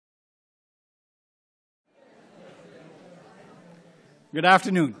Good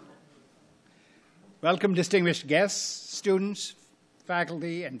afternoon. Welcome, distinguished guests, students,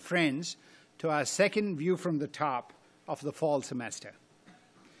 faculty, and friends, to our second View from the Top of the fall semester.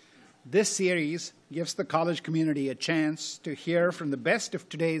 This series gives the college community a chance to hear from the best of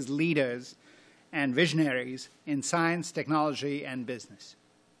today's leaders and visionaries in science, technology, and business.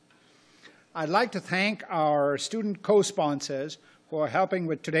 I'd like to thank our student co-sponsors who are helping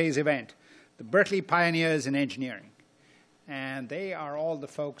with today's event, the Berkeley Pioneers in Engineering. And they are all the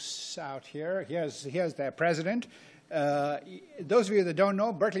folks out here. Here's their president. Those of you that don't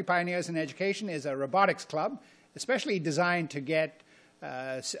know, Berkeley Pioneers in Education is a robotics club, especially designed to get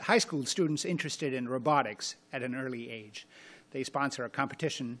high school students interested in robotics at an early age. They sponsor a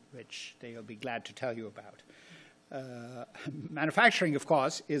competition, which they'll be glad to tell you about. Manufacturing, of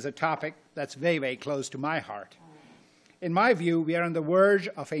course, is a topic that's very, very close to my heart. In my view, we are on the verge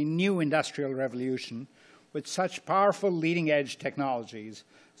of a new industrial revolution with such powerful leading-edge technologies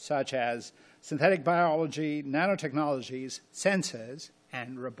such as synthetic biology, nanotechnologies, sensors,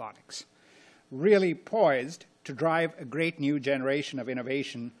 and robotics, really poised to drive a great new generation of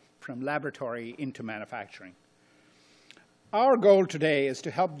innovation from laboratory into manufacturing. Our goal today is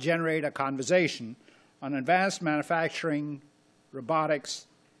to help generate a conversation on advanced manufacturing, robotics,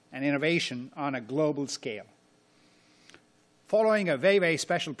 and innovation on a global scale. Following a very, very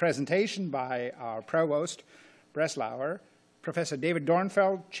special presentation by our provost, Breslauer, Professor David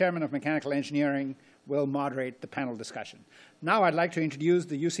Dornfeld, Chairman of Mechanical Engineering, will moderate the panel discussion. Now I'd like to introduce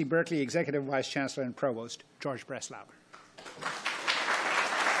the UC Berkeley Executive Vice Chancellor and Provost, George Breslauer.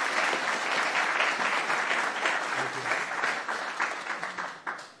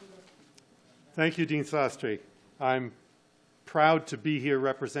 Thank you, Dean Sastry. I'm proud to be here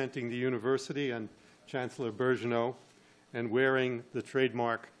representing the university and Chancellor Bergeneau and wearing the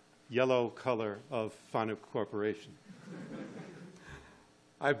trademark yellow color of FANUC Corporation.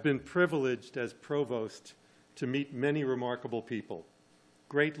 I've been privileged as provost to meet many remarkable people,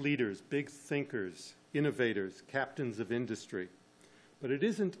 great leaders, big thinkers, innovators, captains of industry. But it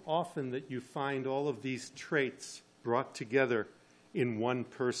isn't often that you find all of these traits brought together in one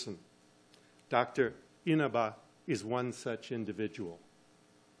person. Dr. Inaba is one such individual.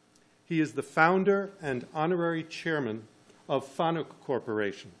 He is the founder and honorary chairman of FANUC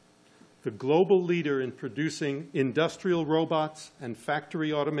Corporation, the global leader in producing industrial robots and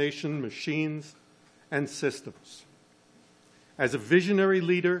factory automation machines and systems. As a visionary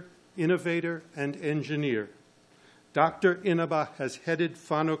leader, innovator, and engineer, Dr. Inaba has headed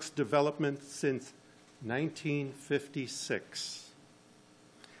FANUC's development since 1956.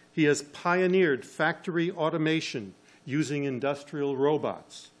 He has pioneered factory automation using industrial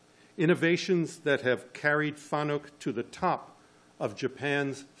robots, innovations that have carried FANUC to the top of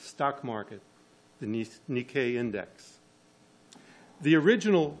Japan's stock market, the Nikkei index. The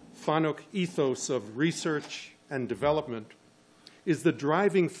original FANUC ethos of research and development is the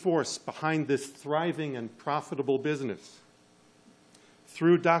driving force behind this thriving and profitable business.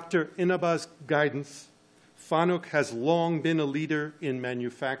 Through Dr. Inaba's guidance, FANUC has long been a leader in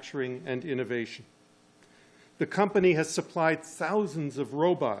manufacturing and innovation. The company has supplied thousands of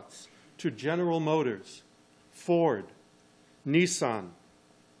robots to General Motors, Ford, Nissan,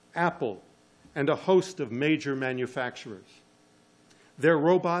 Apple, and a host of major manufacturers. Their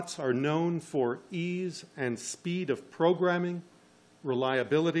robots are known for ease and speed of programming,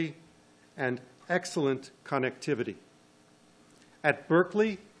 reliability, and excellent connectivity. At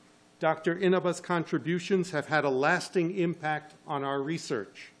Berkeley, Dr. Inaba's contributions have had a lasting impact on our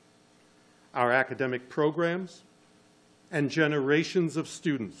research, our academic programs, and generations of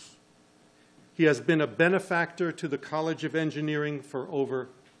students. He has been a benefactor to the College of Engineering for over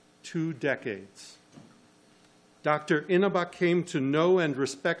 2 decades. Dr. Inaba came to know and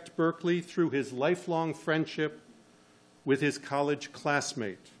respect Berkeley through his lifelong friendship with his college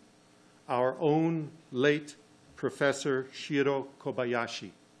classmate, our own late Professor Shiro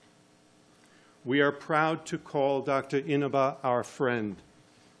Kobayashi. We are proud to call Dr. Inaba our friend.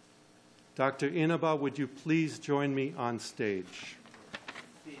 Dr. Inaba, would you please join me on stage?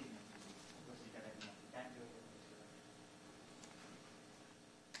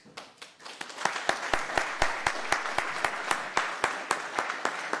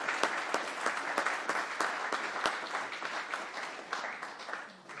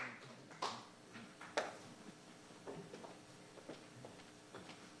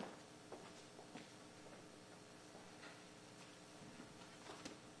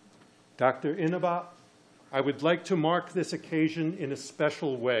 Dr. Inaba, I would like to mark this occasion in a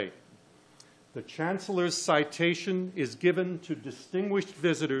special way. The Chancellor's citation is given to distinguished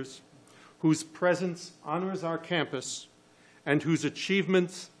visitors whose presence honors our campus and whose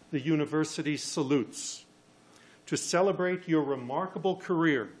achievements the university salutes. To celebrate your remarkable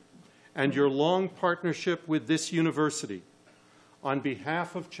career and your long partnership with this university, on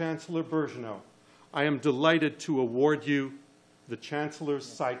behalf of Chancellor Bergeneau, I am delighted to award you the Chancellor's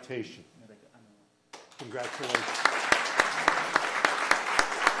Citation. Congratulations.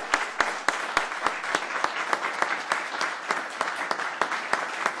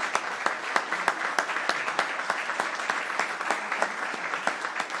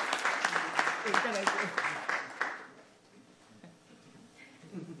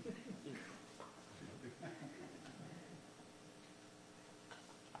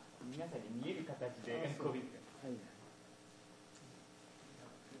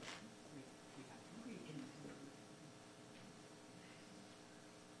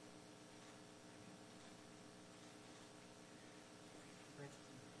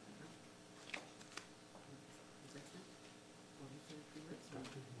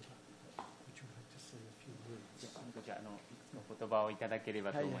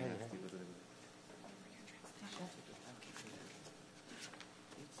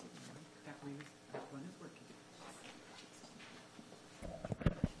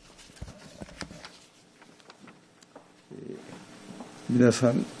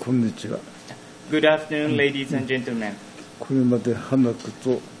 Good afternoon, ladies and gentlemen. これまでFANUC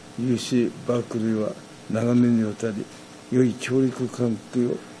と UC バークリーは長年にわたり良い協力関係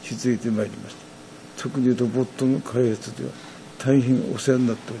を築いてまいりました。特にロボットの開発では大変お世話に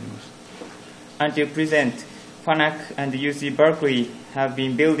なっております。Until present, FANUC and UC Berkeley have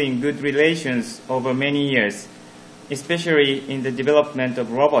been building good relations over many years, especially in the development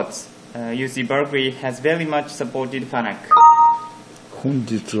of robots. UC Berkeley has very much supported FANUC. 本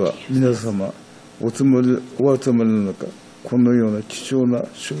日は皆様お集まりの中、このような貴重な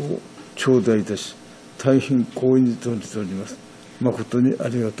賞を頂戴いたし、大変光栄に存じております。誠にあ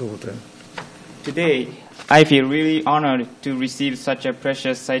りがとうございます。Today, I feel really honored to receive such a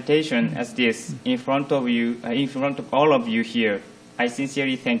precious citation as this in front of you, in front of all of you here. I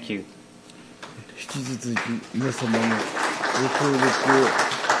sincerely thank you. 引き続き皆様のご協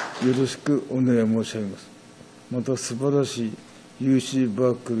力をよろしくお願い申し上げます。また素晴らしい UC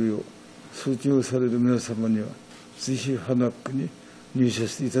バークリーを卒業される皆様には、ぜひFANUCに入社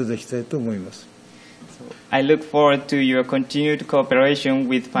していただきたいと思います。I look forward to your continued cooperation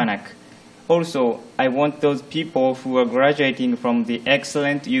with FANUC. Also, I want those people who are graduating from the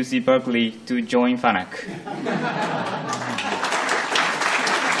excellent UC Berkeley to join FANUC.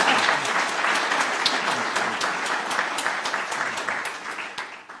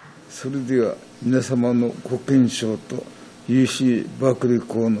 それでは皆様のご健勝と UC バークリー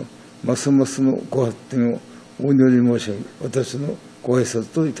校のますますのご発展をお祈り申し上げ、私のご挨拶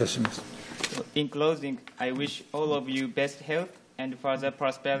といたします。In closing, I wish all of you best health and further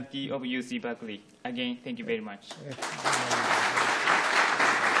prosperity of UC Berkeley. Again, thank you very much.